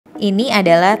Ini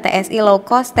adalah TSI Low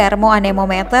Cost Thermo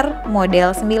Anemometer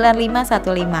model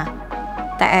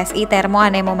 9515. TSI Thermo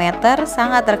Anemometer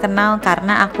sangat terkenal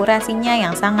karena akurasinya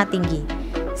yang sangat tinggi,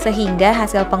 sehingga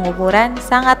hasil pengukuran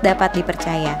sangat dapat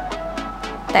dipercaya.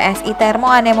 TSI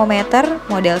Thermo Anemometer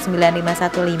model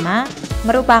 9515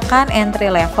 merupakan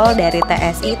entry level dari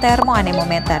TSI Thermo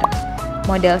Anemometer.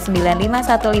 Model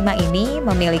 9515 ini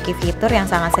memiliki fitur yang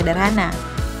sangat sederhana.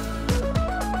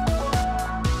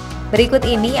 Berikut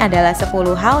ini adalah 10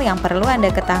 hal yang perlu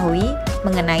Anda ketahui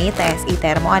mengenai TSI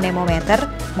Thermo Anemometer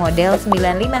model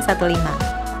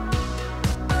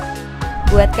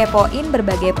 9515. Buat kepoin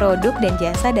berbagai produk dan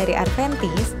jasa dari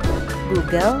Arventis,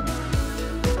 Google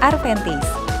Arventis.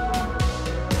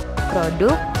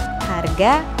 Produk,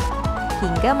 harga,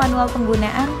 hingga manual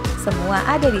penggunaan semua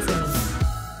ada di sini.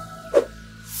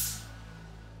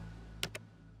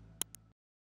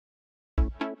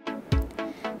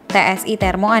 TSI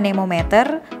Thermo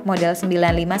Anemometer model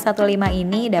 9515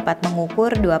 ini dapat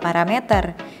mengukur dua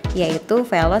parameter, yaitu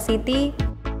velocity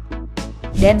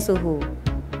dan suhu.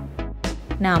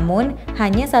 Namun,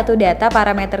 hanya satu data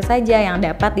parameter saja yang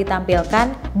dapat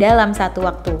ditampilkan dalam satu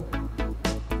waktu.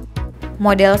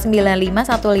 Model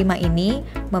 9515 ini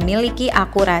memiliki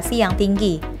akurasi yang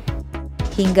tinggi,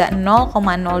 hingga 0,025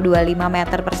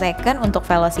 meter per second untuk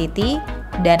velocity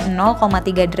dan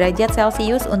 0,3 derajat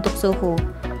Celcius untuk suhu.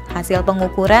 Hasil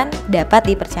pengukuran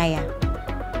dapat dipercaya.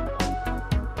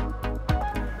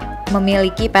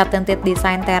 Memiliki patented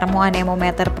design Thermo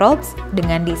Anemometer probes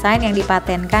dengan desain yang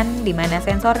dipatenkan di mana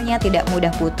sensornya tidak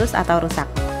mudah putus atau rusak.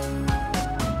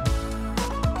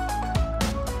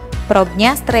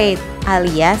 Probe-nya straight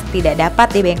alias tidak dapat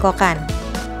dibengkokkan,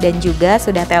 dan juga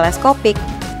sudah teleskopik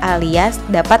alias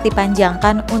dapat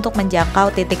dipanjangkan untuk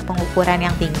menjangkau titik pengukuran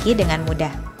yang tinggi dengan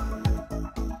mudah.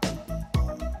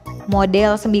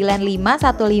 Model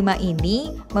 9515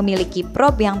 ini memiliki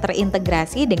probe yang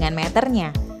terintegrasi dengan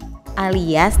meternya,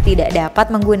 alias tidak dapat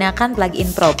menggunakan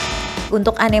plug-in probe.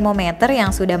 Untuk anemometer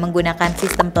yang sudah menggunakan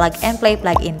sistem plug and play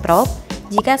plug-in probe,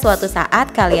 jika suatu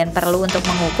saat kalian perlu untuk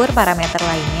mengukur parameter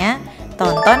lainnya,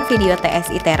 tonton video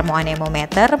TSI Thermo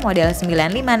Anemometer model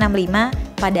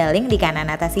 9565 pada link di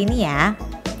kanan atas ini ya.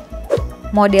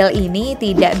 Model ini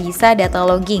tidak bisa data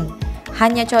logging,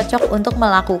 hanya cocok untuk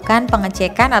melakukan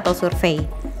pengecekan atau survei,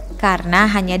 karena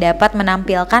hanya dapat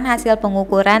menampilkan hasil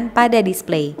pengukuran pada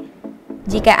display.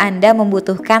 Jika Anda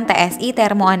membutuhkan TSI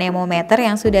Thermo Anemometer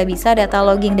yang sudah bisa data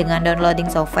logging dengan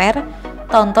downloading software,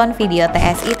 tonton video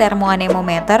TSI Thermo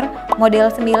Anemometer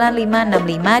model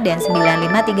 9565 dan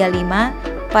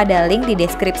 9535 pada link di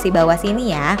deskripsi bawah sini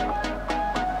ya.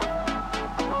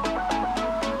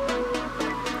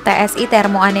 TSI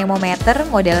Thermo Anemometer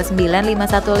model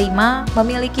 9515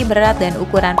 memiliki berat dan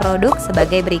ukuran produk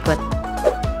sebagai berikut.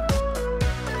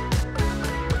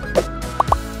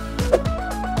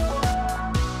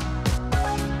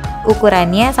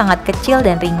 Ukurannya sangat kecil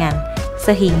dan ringan,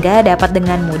 sehingga dapat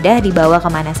dengan mudah dibawa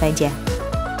kemana saja.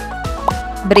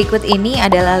 Berikut ini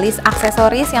adalah list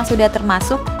aksesoris yang sudah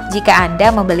termasuk jika Anda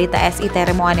membeli TSI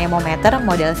Thermo Anemometer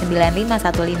model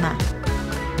 9515.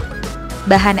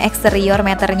 Bahan eksterior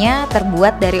meternya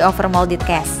terbuat dari overmolded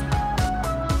cast.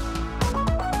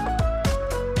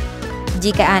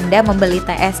 Jika Anda membeli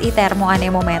TSI Thermo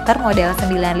Anemometer model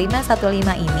 9515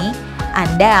 ini,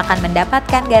 Anda akan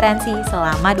mendapatkan garansi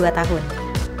selama 2 tahun.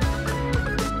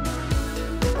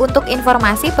 Untuk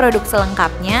informasi produk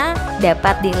selengkapnya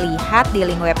dapat dilihat di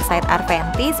link website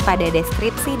Arventis pada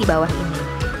deskripsi di bawah ini.